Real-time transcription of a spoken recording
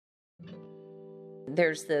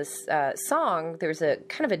There's this song, there's a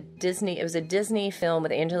kind of a Disney, it was a Disney film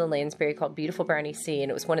with Angela Lansbury called Beautiful Briny Sea, and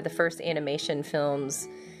it was one of the first animation films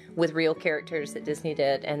with real characters that Disney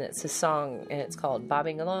did, and it's a song, and it's called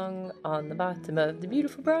Bobbing Along on the Bottom of the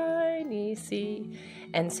Beautiful Briny Sea.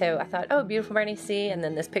 And so I thought, oh, Beautiful Briny Sea, and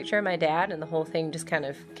then this picture of my dad, and the whole thing just kind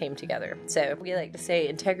of came together. So we like to say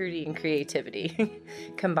integrity and creativity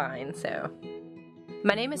combined, so.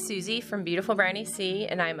 My name is Susie from Beautiful Briny Sea,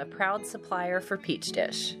 and I'm a proud supplier for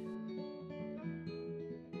PeachDish.